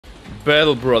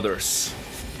Battle Brothers.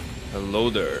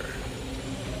 Hello there.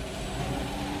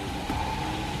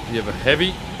 We have a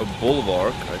heavy, a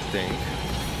bulwark, I think.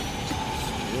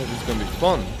 Yeah, this is gonna be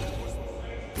fun.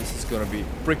 This is gonna be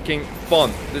freaking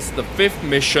fun. This is the 5th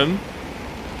mission.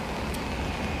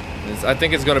 I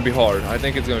think it's gonna be hard. I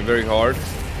think it's gonna be very hard.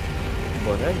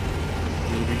 But hey,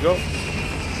 here we go.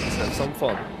 Let's have some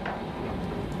fun.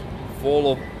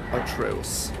 Fall of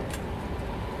Atreus.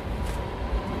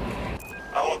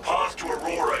 Our path to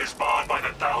Aurora is barred by the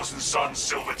Thousand Suns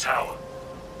Silver Tower.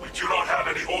 We do not have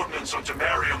any ordnance on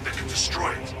Temerium that can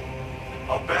destroy it.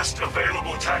 Our best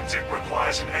available tactic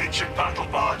requires an ancient battle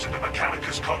barge in the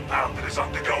Mechanicus compound that is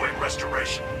undergoing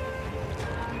restoration.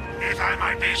 If I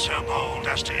might be so bold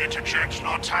as to interject,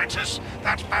 Lord Titus,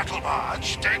 that battle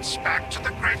barge dates back to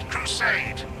the Great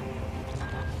Crusade.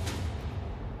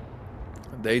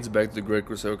 Dates back to the Great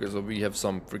Crusade, okay, so we have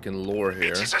some freaking lore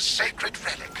here. It is a sacred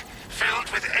relic, filled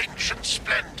with ancient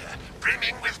splendor,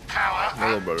 brimming with power.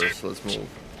 Hello, brothers, let's move.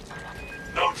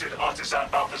 Noted, Artisan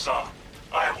Balthazar.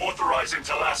 I am authorizing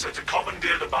Talassa to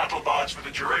commandeer the battle barge for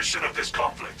the duration of this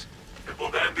conflict. It will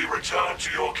then be returned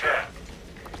to your care.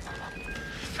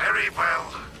 Very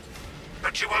well.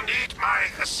 But you will need my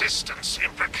assistance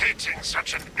implicating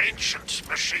such an ancient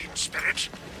machine spirit.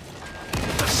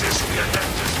 Assist the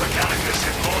Adeptus Mechanicus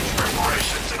in launch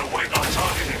preparations and await our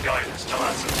targeting guidance,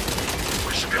 Talassa.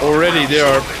 We should be already they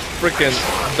are freaking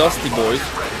dusty boys.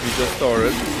 We just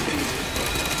started.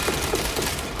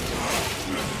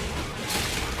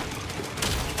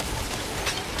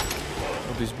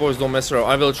 These boys don't mess around.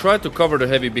 I will try to cover the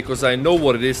heavy because I know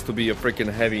what it is to be a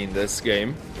freaking heavy in this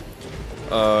game.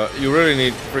 You really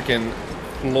need freaking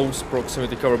close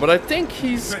proximity cover, but I think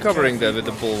he's covering that with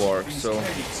the bulwark, so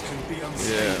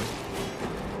yeah.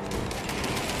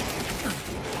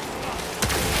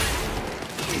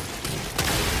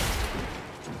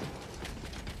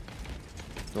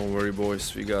 Don't worry,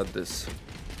 boys, we got this.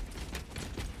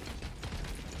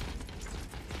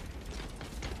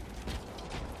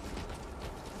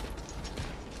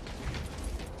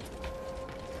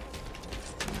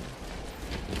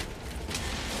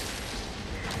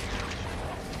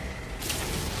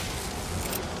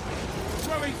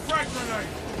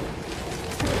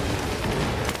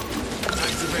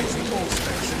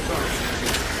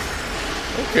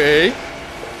 Okay.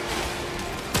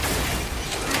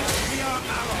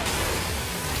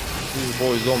 These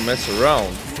boys don't mess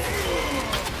around.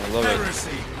 I love it.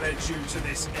 Heresy led you to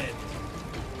this end.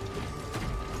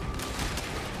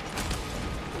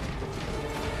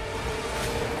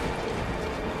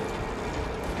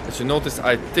 As you notice,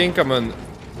 I think I'm a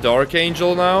Dark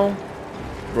Angel now.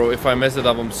 Bro, if I mess it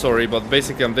up, I'm sorry, but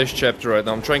basically I'm this chapter right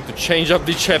now. I'm trying to change up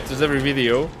the chapters every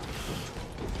video.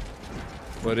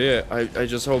 But yeah, I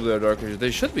just hope they're Dark Angels.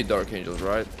 They should be Dark Angels,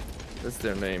 right? That's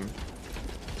their name.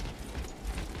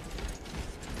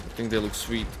 I think they look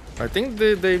sweet. I think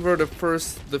they were the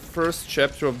first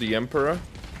chapter of the Emperor.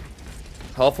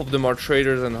 Half of them are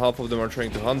traders and half of them are trying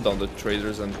to hunt down the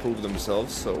traders and prove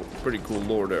themselves. So, pretty cool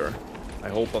lore there. I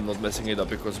hope I'm not messing it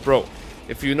up because, bro,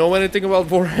 if you know anything about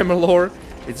Warhammer lore,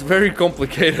 it's very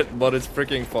complicated, but it's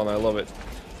freaking fun. I love it.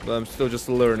 But I'm still just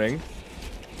learning.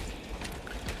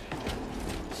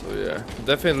 So yeah,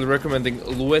 definitely recommending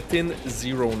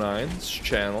Luetin09's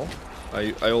channel.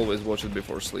 I always watch it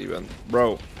before sleep, and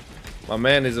bro, my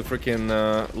man is a freaking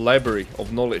library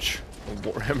of knowledge of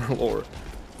Warhammer lore.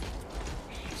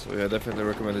 So yeah, definitely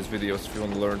recommend his videos if you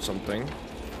want to learn something.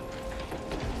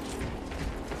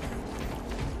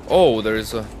 Oh, there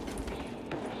is a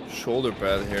shoulder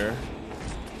pad here.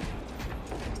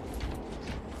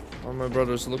 Oh, my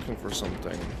brother's looking for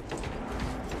something.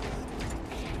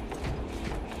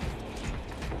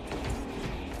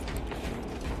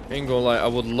 Ain't gonna lie, I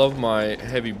would love my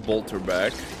heavy bolter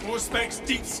back. All specs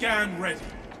deep scan ready.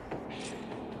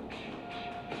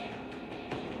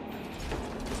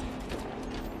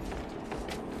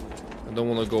 I don't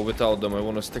want to go without them, I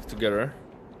want to stick together.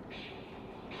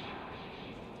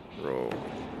 Bro.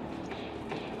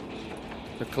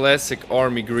 The classic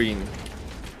army green.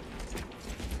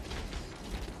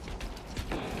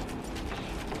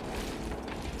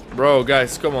 Bro,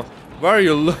 guys, come on. Why are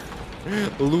you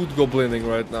loot goblining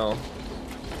right now?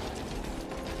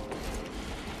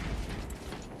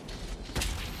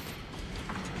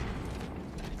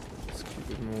 Let's keep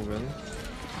it moving.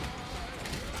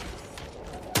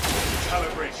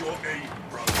 Calibrate your aim,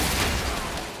 brother.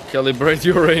 Calibrate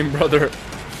your aim, brother.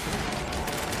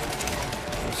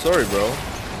 I'm sorry, bro.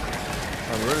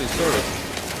 I'm really sorry.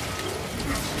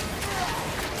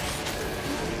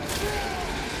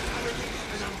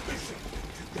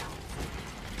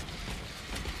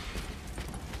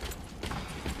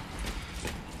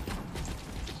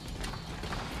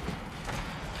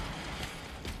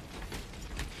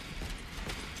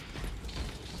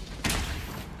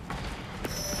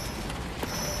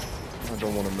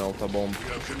 don't want to melt a bomb.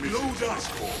 Load up.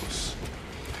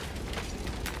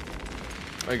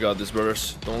 I got this,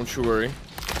 brothers. Don't you worry.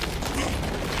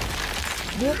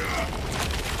 The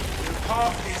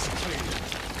path is clear.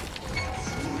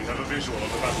 We have a visual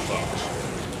of the battle barge.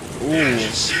 Ooh,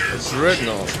 a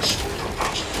dreadnought.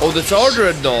 Oh, that's our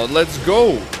dreadnought. Let's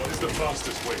go. What is the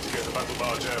fastest way to get the battle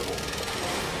barge airborne?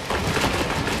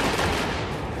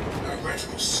 Our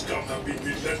radical scum have been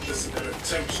relentless in their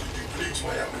attempts to deplete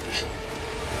my ammunition.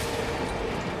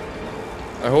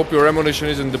 I hope your ammunition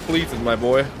isn't depleted, my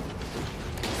boy.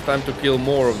 It's time to kill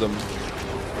more of them.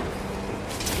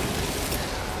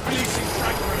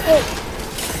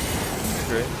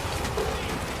 Okay.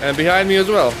 And behind me as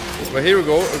well. But here we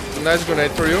go. A nice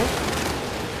grenade for you.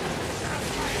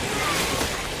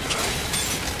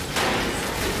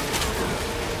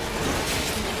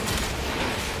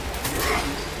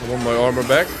 I want my armor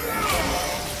back.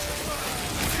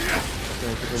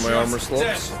 Thank you for my armor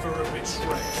slots.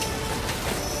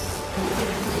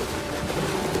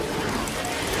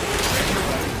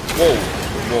 Whoa.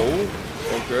 Whoa.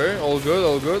 Okay, all good,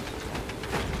 all good.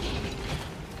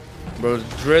 Bro,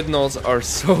 dreadnoughts are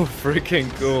so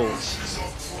freaking cool.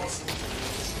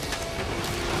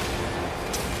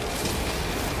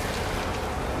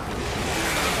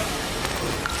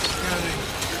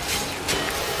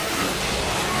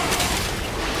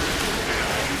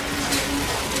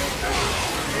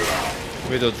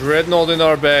 With a dreadnought in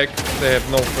our back, they have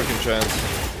no freaking chance.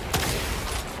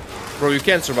 Bro, you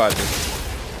can't survive this.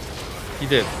 He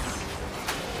did.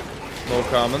 No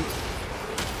comment.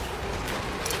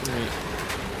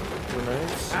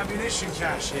 Grenades. Ammunition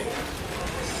cache here.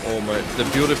 Oh my, the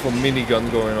beautiful minigun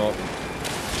going off.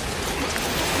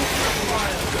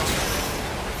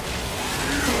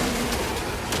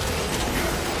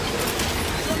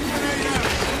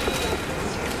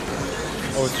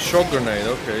 Oh, it's a shock grenade,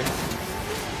 okay.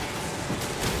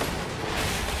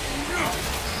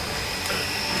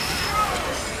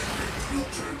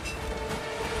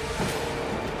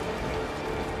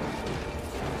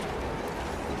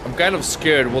 I'm kind of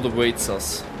scared what awaits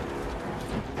us.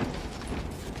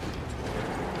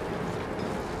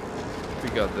 We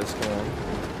got this going on.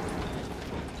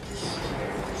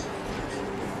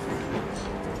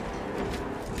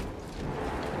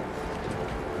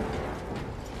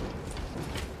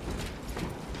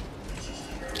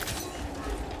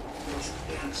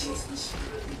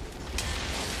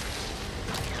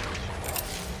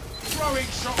 Throwing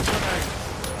shock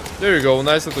grenade. There you go,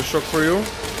 nice little shock for you.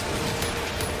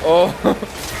 Oh,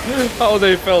 how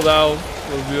they fell down.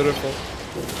 It was beautiful.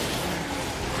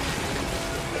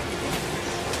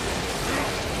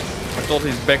 I thought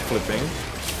he's backflipping.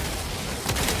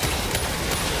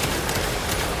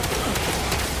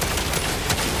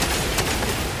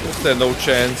 There's no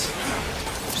chance.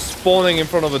 Spawning in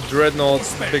front of a dreadnought,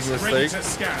 big mistake.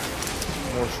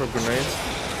 More shock grenades.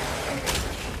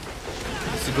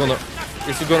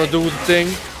 Is he gonna do the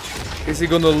thing? Is he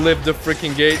gonna lift the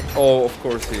freaking gate? Oh, of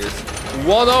course he is.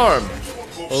 One arm!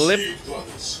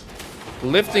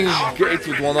 Lifting the gate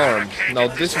with one arm. Now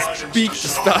this is peak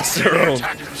testosterone.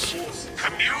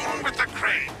 Commune with the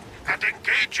crane and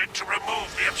engage it to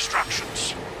remove the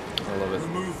obstructions. I love it.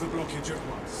 Remove the blockage at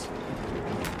once.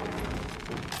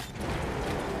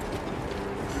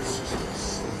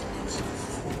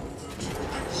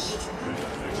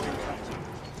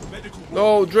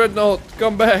 No, Dreadnought,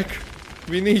 come back.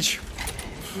 We need you.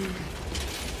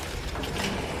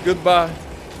 Goodbye.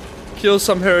 Kill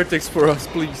some heretics for us,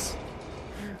 please.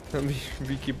 And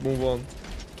we keep move on.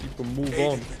 Keep a move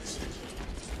on.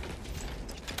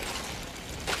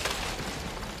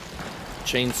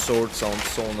 Chain sword sounds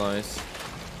so nice.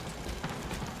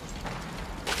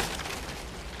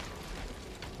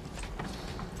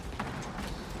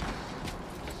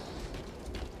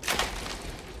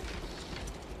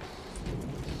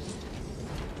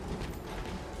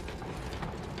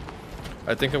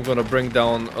 I think I'm gonna bring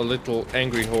down a little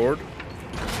angry horde.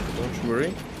 Don't you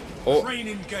worry. Oh, Train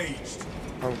engaged.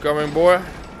 I'm coming, boy.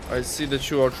 I see that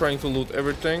you are trying to loot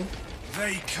everything.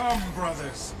 They come,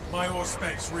 brothers. My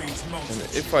Auspex reads And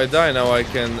multitude. if I die now, I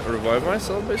can revive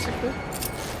myself, basically.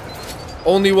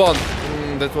 Only one.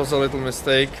 That was a little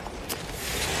mistake.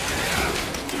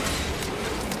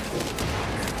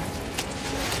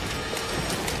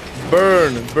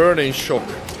 Burn! Burn in shock.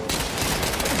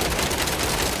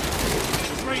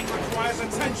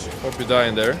 Attention. Hope you die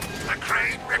in there. The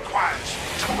crane requires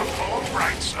to perform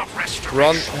rites of restoration.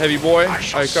 Run, heavy boy. I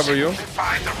shall cover you.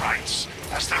 simplify the rites,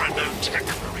 as there are no tech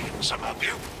marines among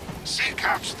you. Seek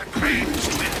out the crane's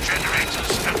twin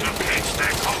generators and locate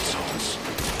their consoles.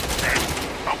 Then,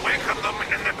 awaken them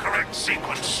in the correct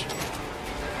sequence.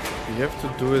 We have to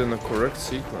do it in a correct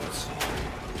sequence.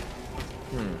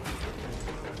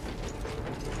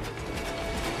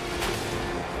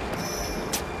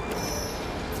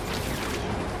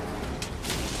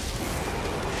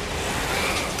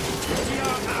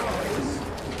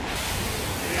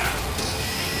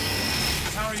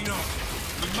 Hurry not.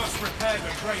 We must repair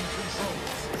the train controls.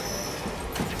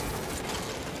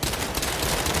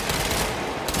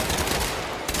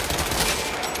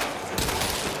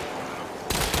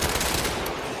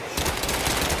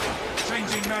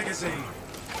 Changing magazine.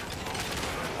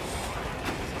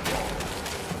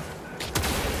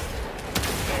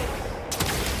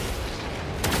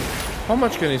 How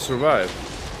much can he survive?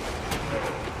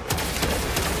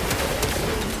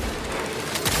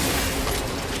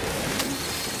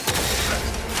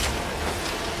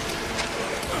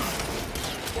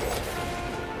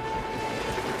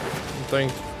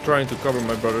 Trying to cover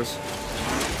my brothers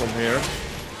from here.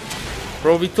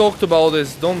 Bro, we talked about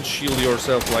this. Don't shield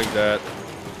yourself like that.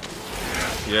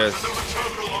 Yes. Another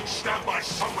terminal on standby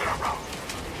somewhere around.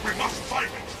 We must find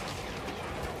it.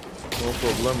 No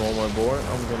problemo, my boy.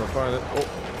 I'm gonna find it. Oh.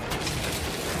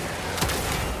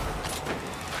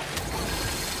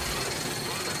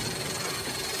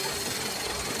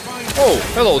 Oh,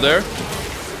 hello there.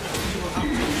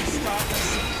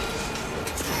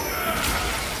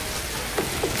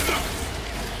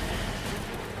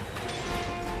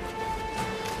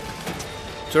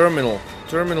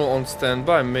 Terminal on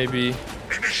standby, maybe.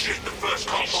 Initiate the first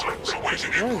conflict.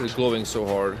 Awaiting Why is it glowing so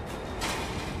hard?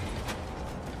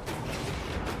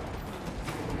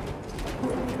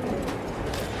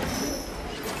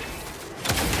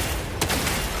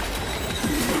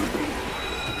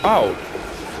 Ow!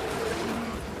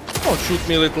 Don't shoot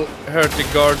me, little heretic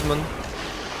guardsman.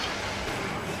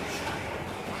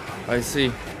 I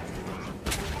see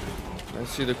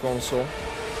the console.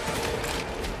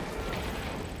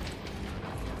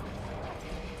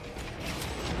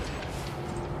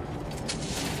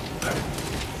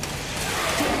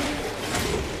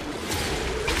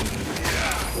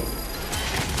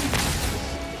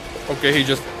 Okay, he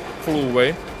just flew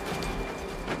away.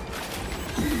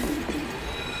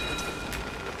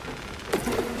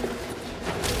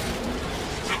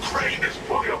 The crane is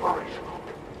fully operational.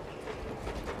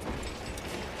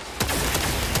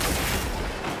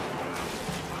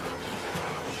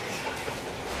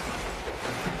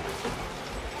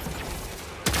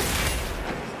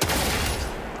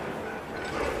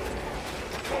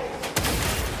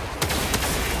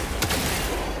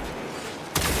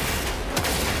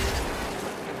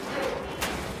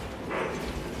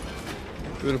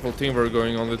 Beautiful teamwork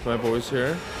going on with my boys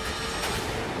here.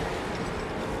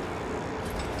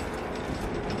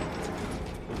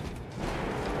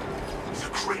 The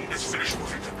crane is finished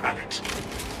moving the planet.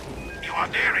 You are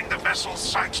nearing the vessel's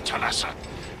site, Talassa.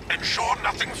 Ensure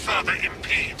nothing further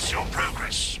impedes your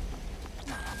progress.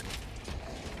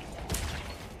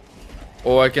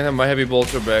 Oh, I can have my heavy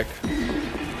bolter back.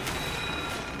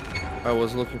 I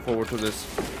was looking forward to this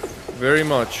very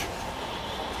much.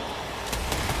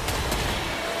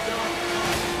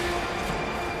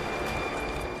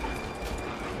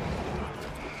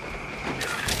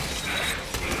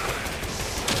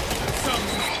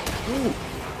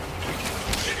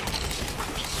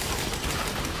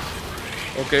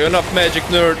 Okay, enough magic,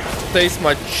 nerd. Taste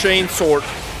my chainsword.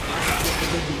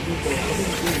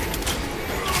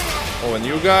 Oh, and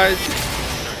you guys.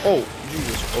 Oh,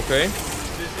 Jesus. Okay.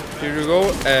 Here you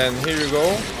go, and here you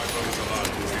go.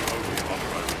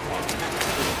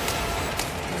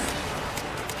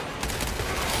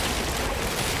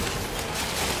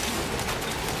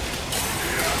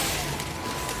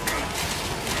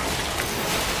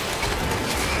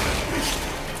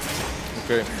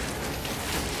 Okay.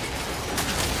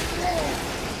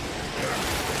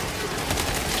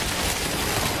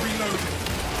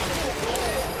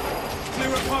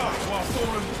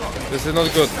 This is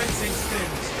not good.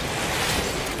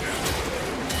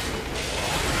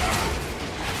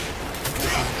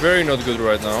 Very not good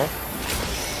right now.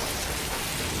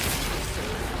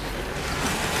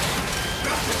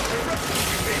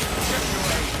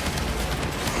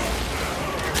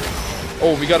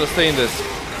 Oh, we gotta stay in this.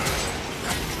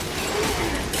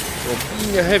 So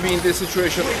being a heavy in this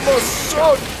situation must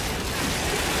suck.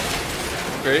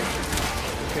 Okay,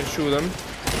 you can shoot them.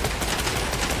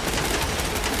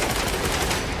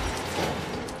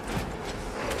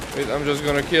 Wait, I'm just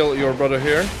gonna kill your brother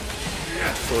here.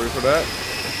 Sorry for that.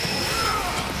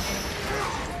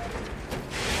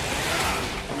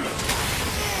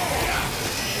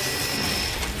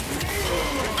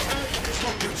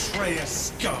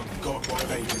 Atreus scum got what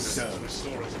they deserve.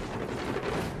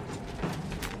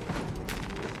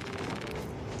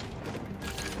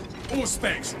 All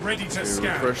specs ready to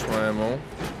scan. Refresh my ammo.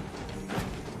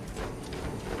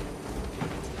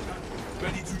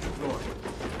 Ready to deploy.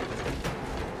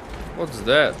 What's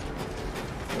that?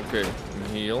 Okay,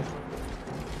 heal.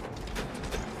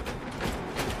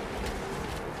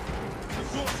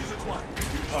 Resources acquired.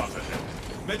 New path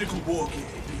ahead. Medical war gear.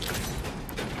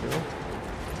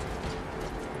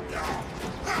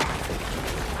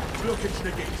 Blockage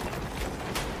negated.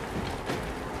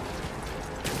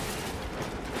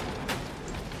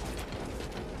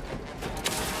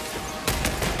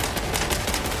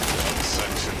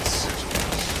 Unsanctioned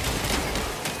citizens.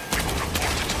 We will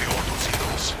report it to the orbital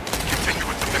seals. Continue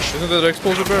with the mission. Isn't that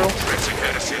explosive barrel? Tracing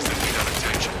heresies that need our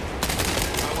attention.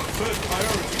 Our first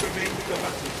priority remains the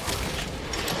battle.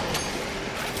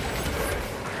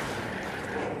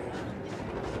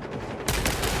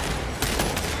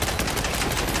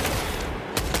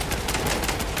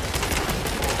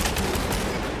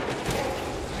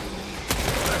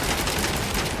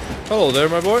 Hello there,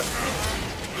 my boy.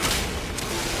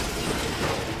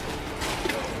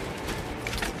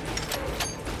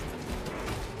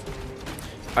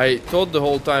 I thought the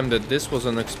whole time that this was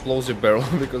an explosive barrel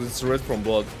because it's red from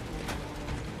blood.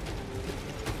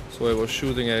 So I was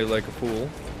shooting at it like a fool.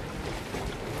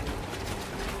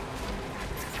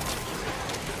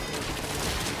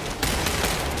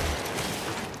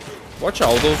 Watch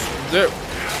out, those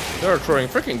they're throwing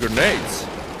freaking grenades.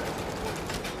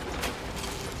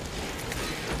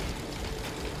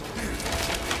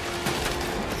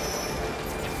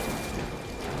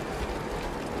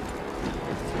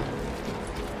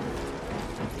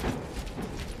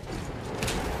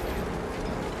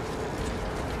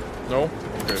 No?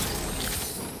 Okay.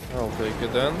 I'll take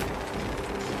it then.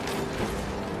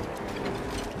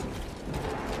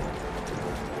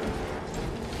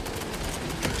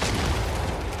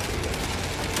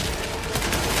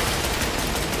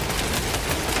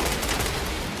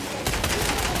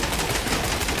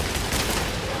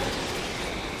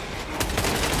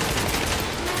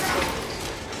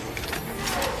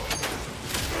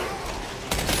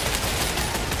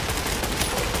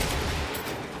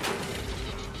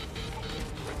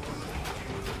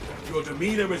 Your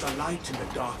demeanor is a light in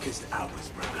the darkest hours,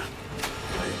 brother.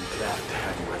 I am glad to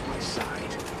have you at my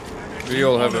side. We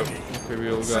all have Honor a... me. Okay, we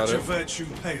all got Such a it. virtue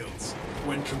pales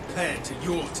when compared to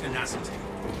your tenacity.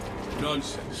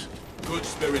 Nonsense. Good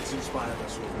spirits inspire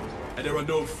us all, and there are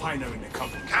no finer in the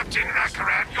company. Captain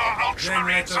Akaran, your Then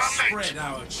let ultramarines us are late. spread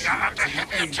our We cheer are under to the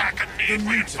heavy aim, attack and the need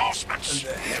mutant reinforcements.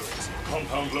 and the heretic.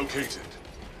 Compound located.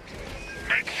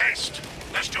 Make haste,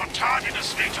 lest your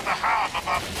tardiness lead to the harm of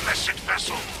our blessed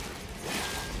vessel.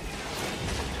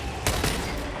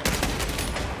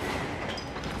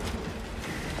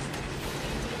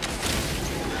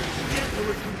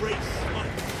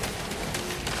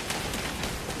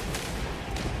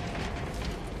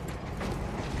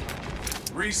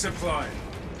 Resupply.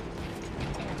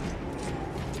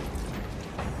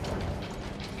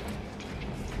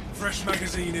 Fresh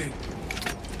magazine in.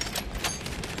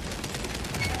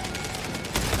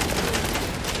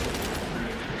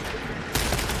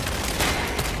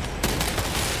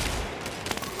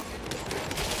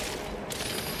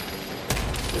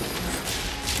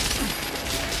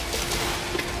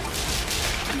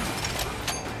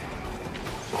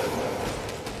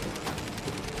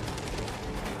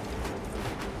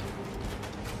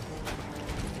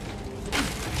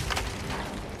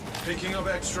 Picking up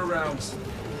extra rounds.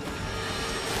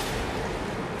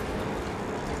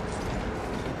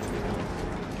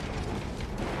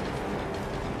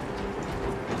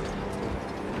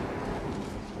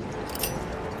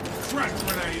 Frag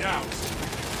grenade out.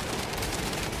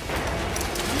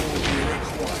 Will be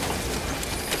required.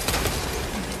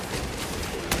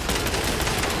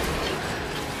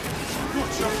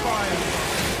 Watch your fire.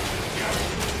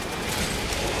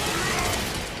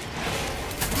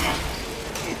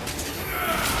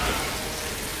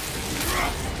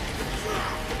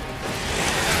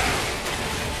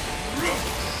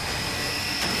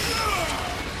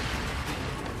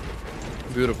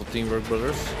 Beautiful teamwork,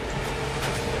 brothers.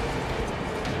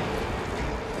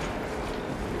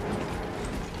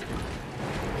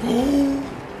 Oh,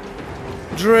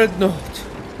 Dreadnought,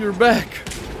 you're back.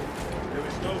 There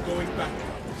is no going back.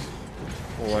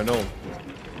 Oh, I know.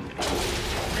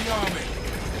 Rearming.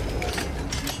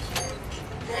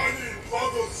 Mighty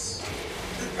brothers,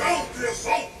 repel the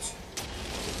assault!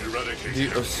 Eradicate The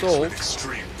enemies assault? with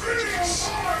extreme prejudice.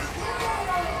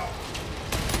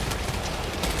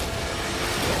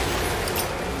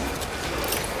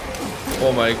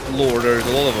 Oh my lord, there's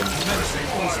a lot of them.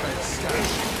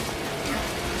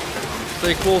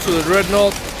 Stay close to the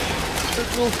Dreadnought.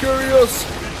 It will carry us.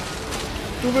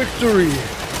 To victory!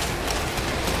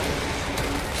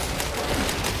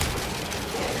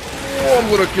 Oh, I'm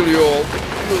gonna kill you all.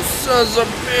 You sons of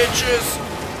bitches!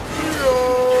 No.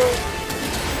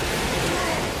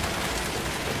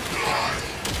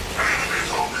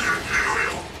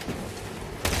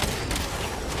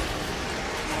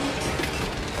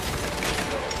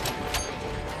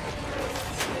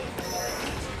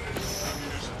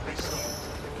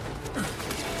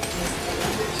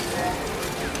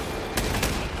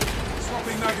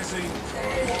 Swapping magazine.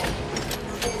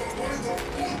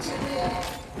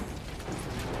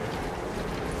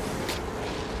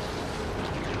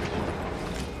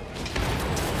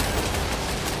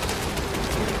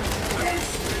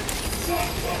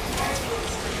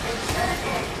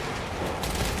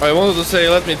 I wanted to say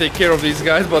let me take care of these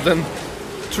guys, but then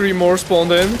 3 more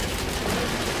spawned in.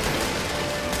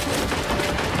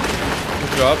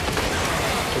 Good job.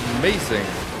 Amazing.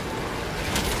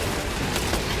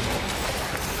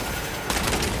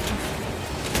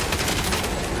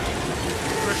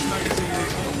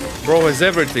 Bro has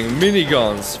everything.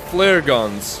 Miniguns, flare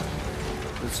guns.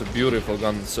 That's a beautiful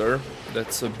gun, sir.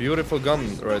 That's a beautiful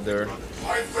gun right there.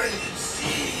 My friend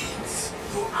seeds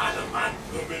to adamant.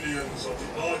 The minions of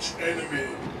the arch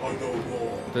enemy are no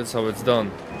more. That's how it's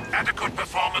done. Adequate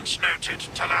performance noted,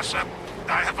 Talassa.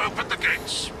 I have opened the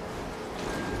gates.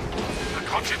 The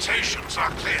cogitations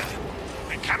are clear.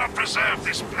 We cannot preserve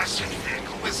this blessed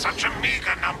vehicle with such a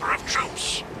meager number of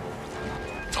troops.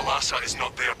 Talassa is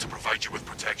not there to provide you with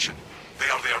protection. They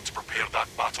are there to prepare that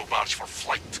battle barge for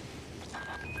flight.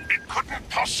 It couldn't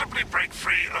possibly break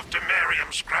free of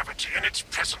Demarium's gravity in its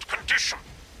present condition.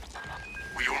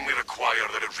 We only require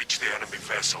that it reach the enemy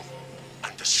vessel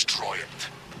and destroy it.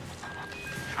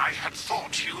 I had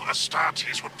thought you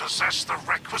Astartes would possess the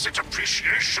requisite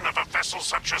appreciation of a vessel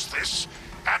such as this,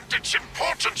 and its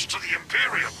importance to the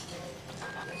Imperium.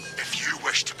 If you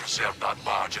wish to preserve that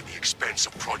barge at the expense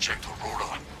of Project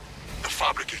Aurora, the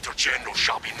Fabricator General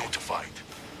shall be notified.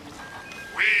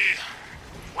 We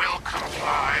will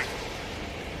comply.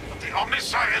 But the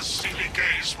Omnissiah's steely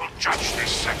gaze will judge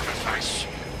this sacrifice.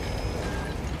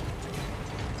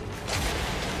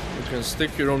 You can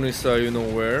stick your Omnissiah you know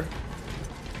where.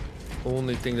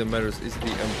 Only thing that matters is the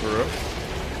Emperor.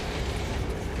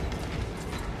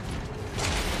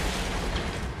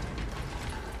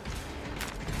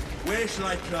 Where shall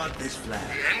I plant this flag?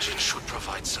 The engine should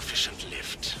provide sufficient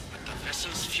lift, but the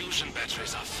vessel's fusion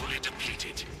batteries are fully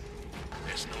depleted.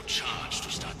 There's no charge to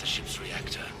start the ship's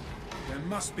reactor. There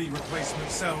must be replacement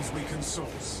cells we can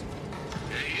source.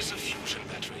 There is a fusion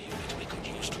battery unit we could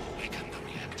use to awaken the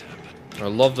reactor, but... I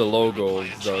love the logo of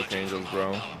Dark Angels,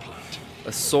 bro.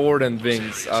 A sword and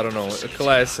wings, I don't know, a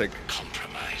classic.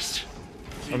 Compromised.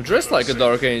 I'm dressed like a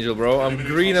Dark Angel, bro. I'm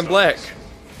green and black.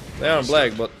 They aren't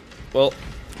black, but, well,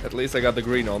 at least I got the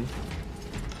green on.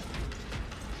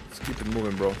 Let's keep it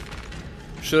moving, bro.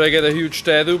 Should I get a huge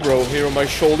tattoo, bro, here on my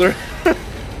shoulder?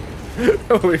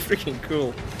 That would be freaking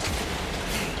cool.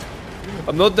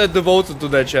 I'm not that devoted to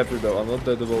that chapter, though. I'm not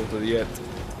that devoted yet.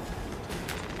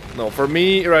 No, for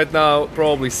me, right now,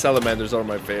 probably Salamanders are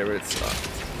my favorites.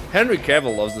 Henry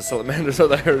Cavill loves the Salamanders,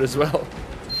 that I heard as well.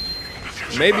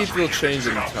 Maybe it will change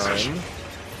in time.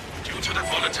 Due to the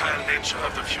volatile nature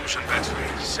of the fusion battery,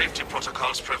 safety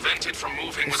protocols prevent it from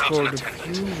moving without an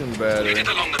attendant. Fusion battery. Lead it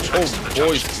along the tracks to the Oh, junction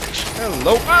boys. station.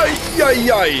 Hello. Ay,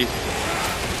 ay, ay.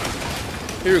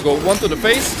 Here you go. One to the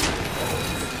face.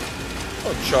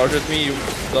 Don't charge at me, you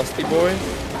dusty boy.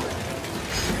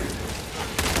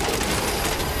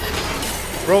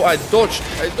 Bro, I dodged.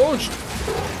 I dodged.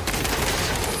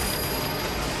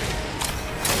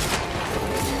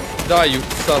 Die, you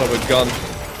son of a gun.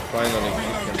 Finally,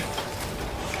 you can.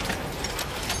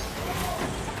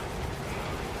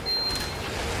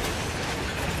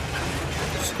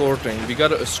 Escorting. We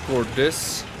gotta escort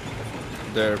this.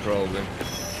 There, probably.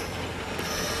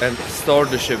 And start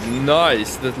the ship.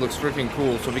 Nice. That looks freaking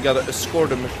cool. So we gotta escort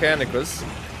the Mechanicus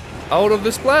out of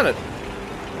this planet.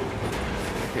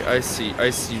 Okay, I see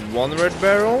one red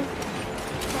barrel.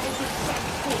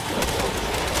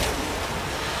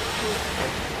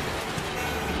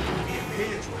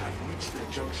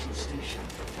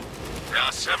 There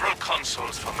are several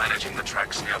consoles for managing the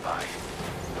tracks nearby.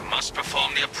 You must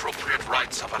perform the appropriate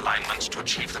rites of alignment to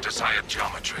achieve the desired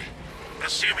geometry.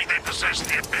 Assuming they possess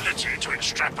the ability to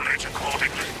extrapolate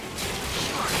accordingly.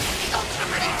 The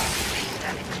ultimate speed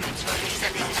that includes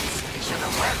reasoning and spatial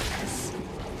awareness.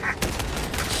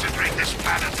 Considering this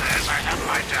planet theirs, I have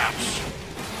my doubts.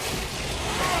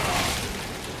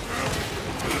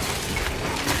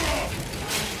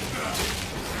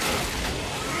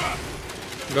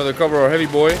 Gotta cover our heavy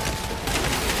boy.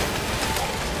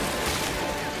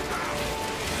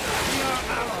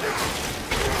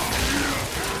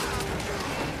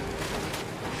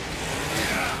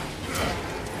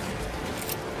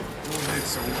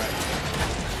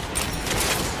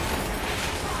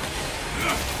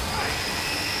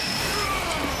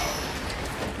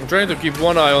 trying to keep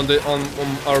one eye on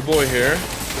our boy here,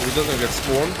 so he doesn't get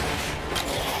spawned.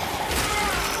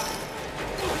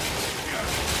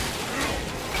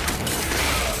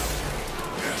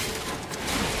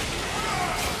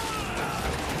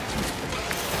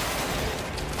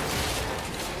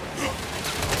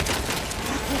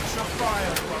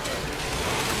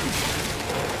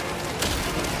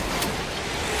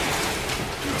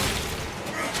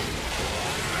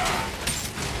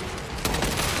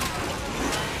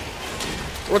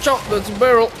 Watch out, that's a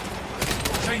barrel!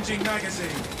 Changing magazine.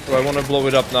 Do I want to blow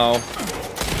it up now?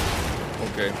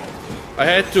 Okay. I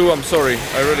had to, I'm sorry.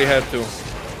 I really had to.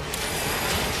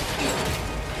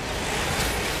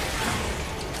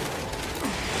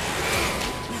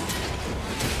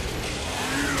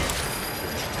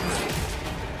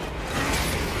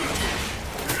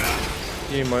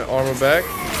 Give me my armor back.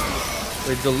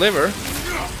 Wait, deliver?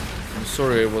 I'm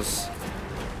sorry, I was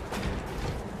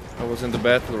in the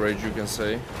battle rage, you can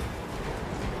say.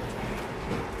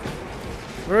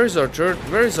 Where is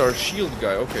our shield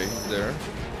guy? Okay, he's there.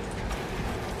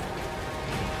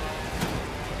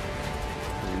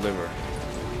 Deliver.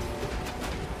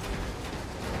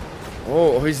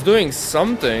 Oh, he's doing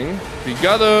something. We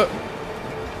gotta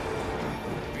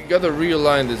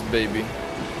realign this baby.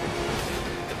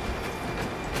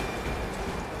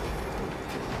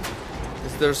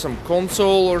 Is there some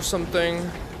console or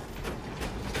something?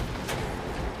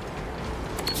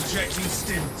 Ejecting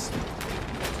stims.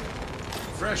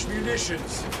 Fresh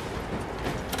munitions.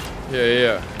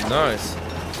 Yeah, nice.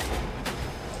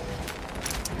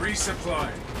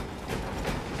 Resupply.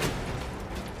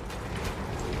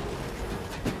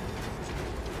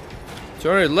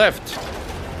 Turn it left.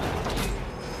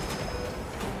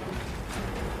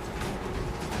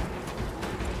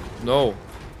 No.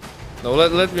 No,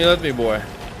 let me, boy.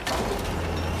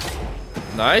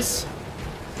 Nice.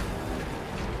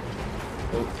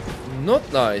 Oh,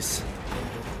 not nice.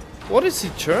 What is he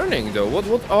churning though?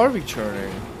 What are we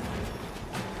churning?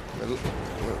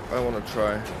 I wanna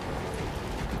try.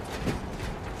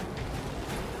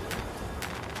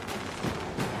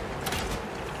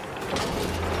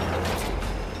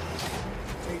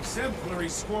 Exemplary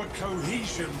squad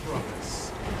cohesion,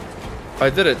 brothers. I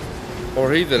did it.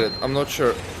 Or he did it. I'm not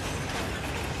sure.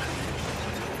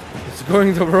 It's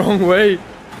going the wrong way.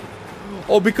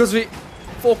 Oh, because we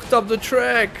fucked up the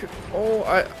track. Oh,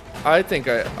 I think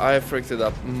I freaked it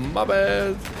up. My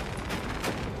bad.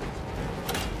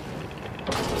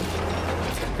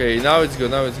 Okay, now it's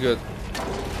good. Now it's good.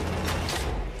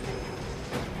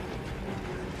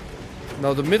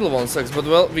 Now the middle one sucks, but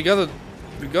well, we got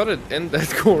it in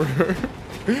that corner.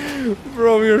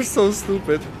 Bro, we are so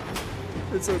stupid.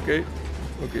 It's okay.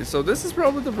 Okay, so this is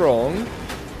probably the wrong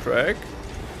track.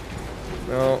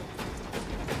 No.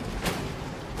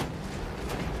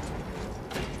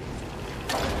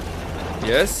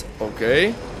 Yes,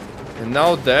 okay. And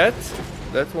now that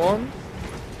one.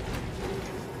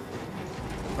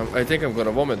 I think I'm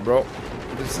gonna vomit, bro.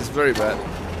 This is very bad.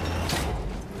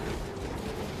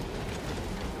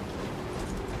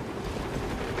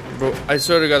 Bro, I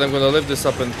swear to God, I'm gonna lift this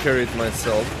up and carry it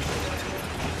myself.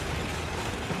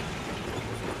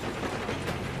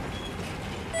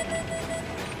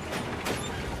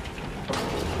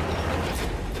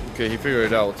 Okay, he figured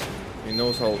it out. He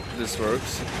knows how this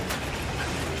works.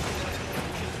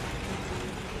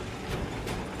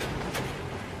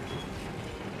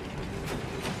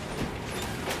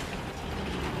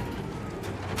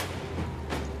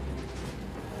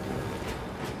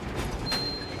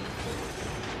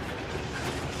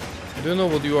 I don't know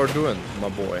what you are doing, my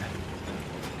boy.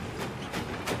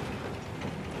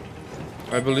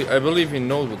 I believe he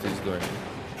knows what he's doing.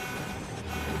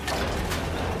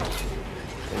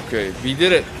 Okay, we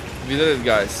did it. We did it,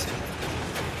 guys.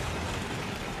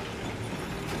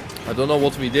 I don't know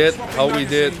what we did, how we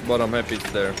did, but I'm happy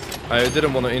it's there. I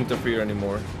didn't want to interfere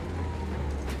anymore.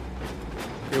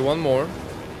 Okay, one more.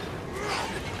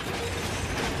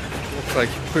 Looks like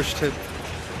he pushed it.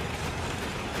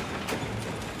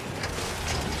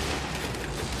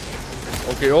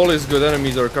 Okay, all is good.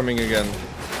 Enemies are coming again.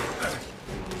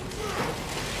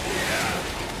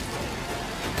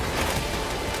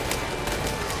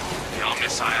 Your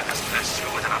Messiah has blessed you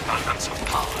with an abundance of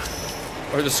power.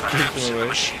 I just Perhaps creeped in him the away.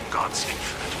 machine god's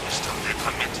infinite wisdom they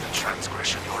permit the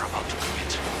transgression you're about to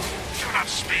commit. Do not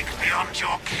speak beyond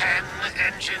your ken,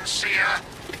 Engine Seer.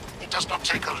 It does not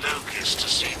take a Lucas to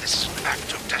see this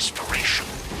act of desperation.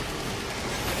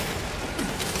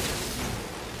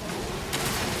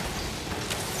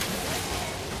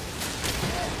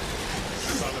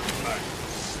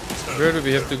 Where do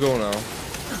we have to go now?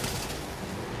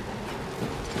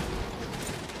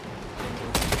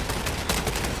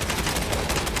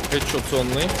 Headshots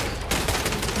only.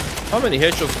 How many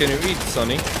headshots can you eat,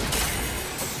 Sonny?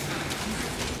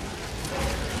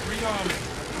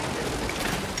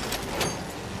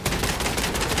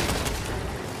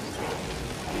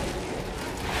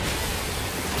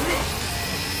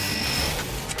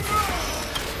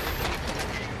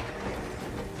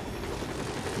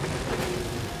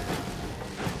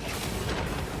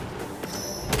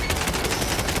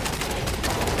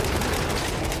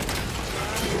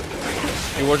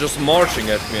 He was just marching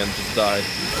at me and just died.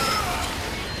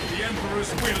 The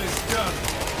Emperor's will is done.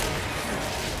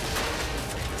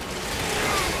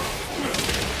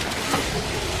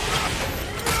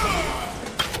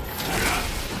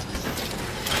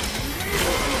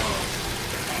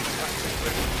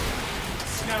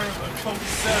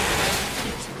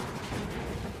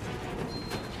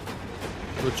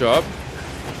 Good job.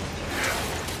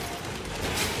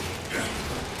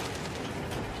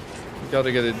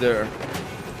 Gotta get it there.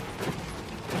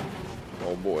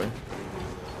 Oh boy.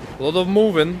 A lot of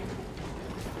moving.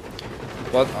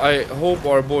 But I hope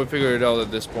our boy figured it out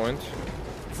at this point.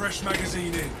 Fresh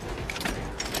magazine in.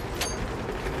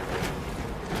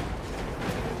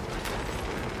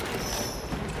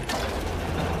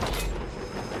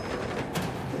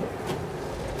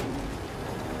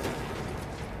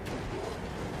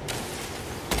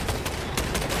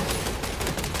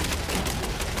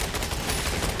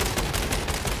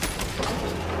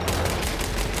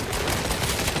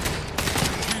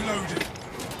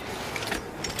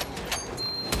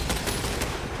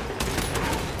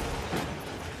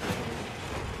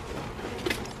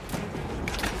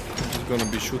 Gonna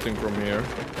be shooting from here.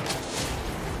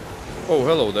 Oh,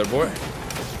 hello there, boy.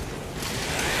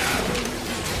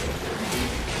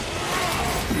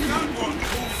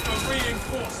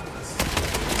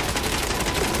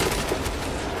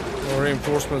 No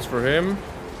reinforcements for him.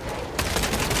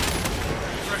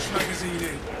 Fresh magazine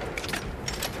in.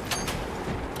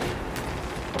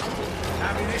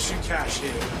 Ammunition cache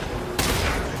here.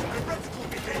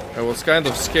 I was kind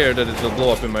of scared that it will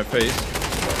blow up in my face.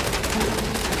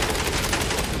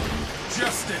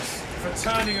 Justice for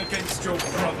turning against your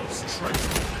brother's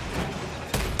traitor.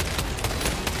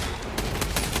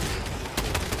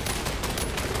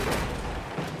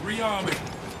 Rearming.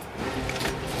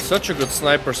 Such a good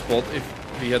sniper spot if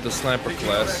we had the sniper Picking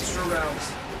up class. extra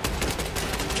rounds.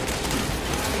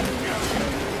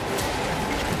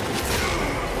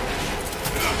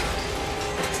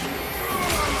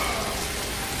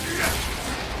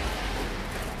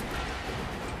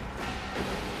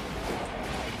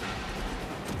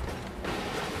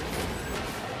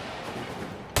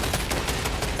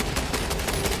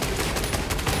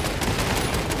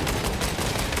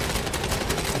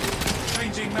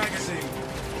 Magazine.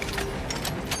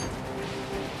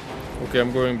 Okay,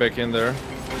 I'm going back in there.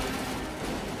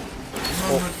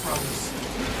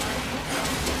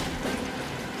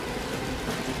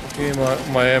 Okay,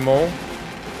 my ammo.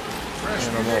 Fresh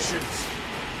And I'm up. munitions.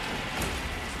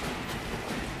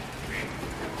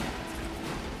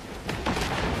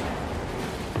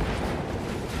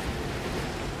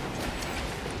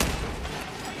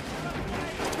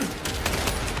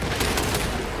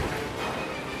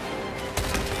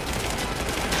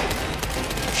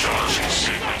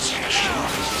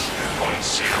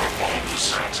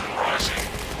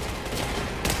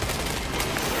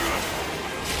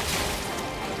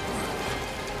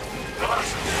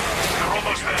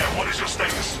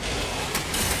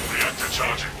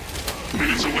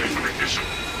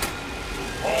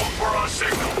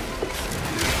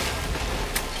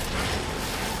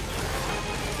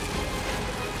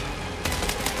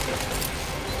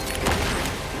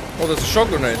 Oh, that's a shot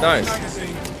grenade, nice.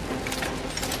 Magazine.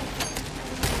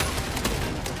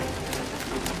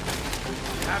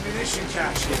 Ammunition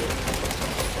cache here.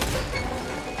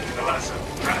 Alessa,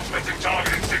 transmitting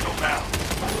targeting signal now.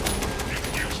 You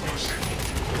can use new signal.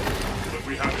 But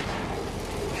we have it.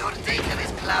 Your data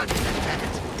is clouded,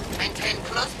 Lieutenant. Maintain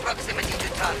close proximity to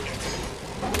target.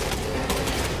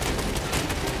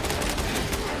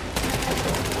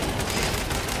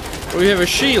 We have a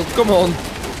shield, come on.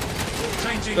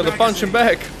 Changing Gotta punch him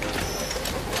back.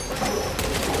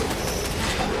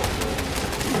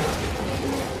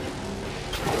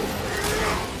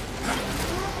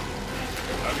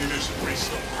 Ammunition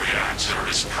restock. Reactor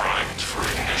is primed for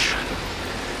ignition.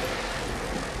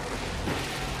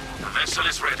 The vessel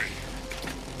is ready.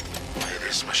 May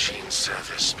this machine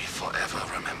service be forever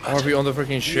remembered. Are we on the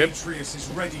freaking ship? Atreus is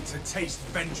ready to taste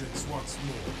vengeance once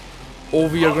more. Oh,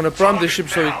 we are gonna prime the ship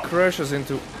so it crashes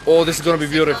into... Oh, this is gonna be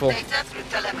beautiful. Data through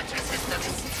telemetry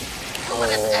systems.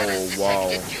 Numerous errors wow.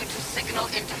 detected due to signal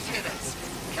interference.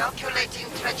 Calculating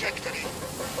trajectory.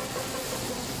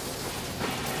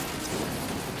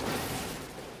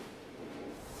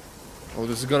 Oh,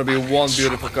 this is gonna be one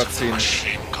beautiful cutscene.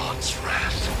 Machine God's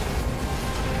wrath.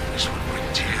 This would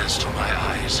bring tears to my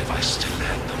eyes if I still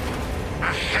had them.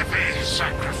 A heavy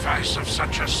sacrifice of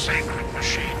such a sacred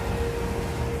machine.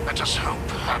 Let us hope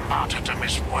her martyrdom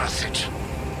is worth it.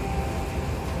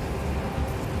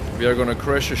 We are gonna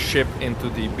crash a ship into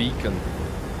the beacon.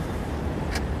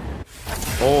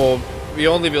 Oh, we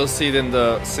only will see it in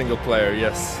the single player,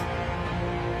 yes.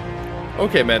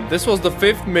 Okay, man, this was the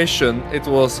 5th mission. It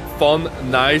was fun,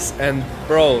 nice, and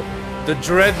bro, the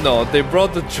Dreadnought, they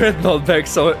brought the Dreadnought back,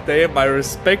 so they have my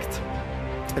respect,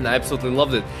 and I absolutely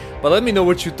loved it. But let me know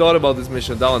what you thought about this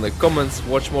mission down in the comments.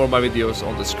 Watch more of my videos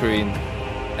on the screen,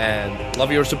 and love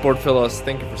your support, fellas.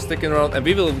 Thank you for sticking around, and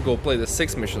we will go play the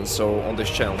 6th mission on this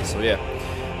channel, so yeah.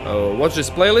 Watch this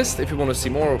playlist if you want to see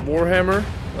more Warhammer,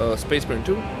 Space Marine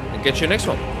 2, and get you next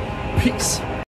one. Peace!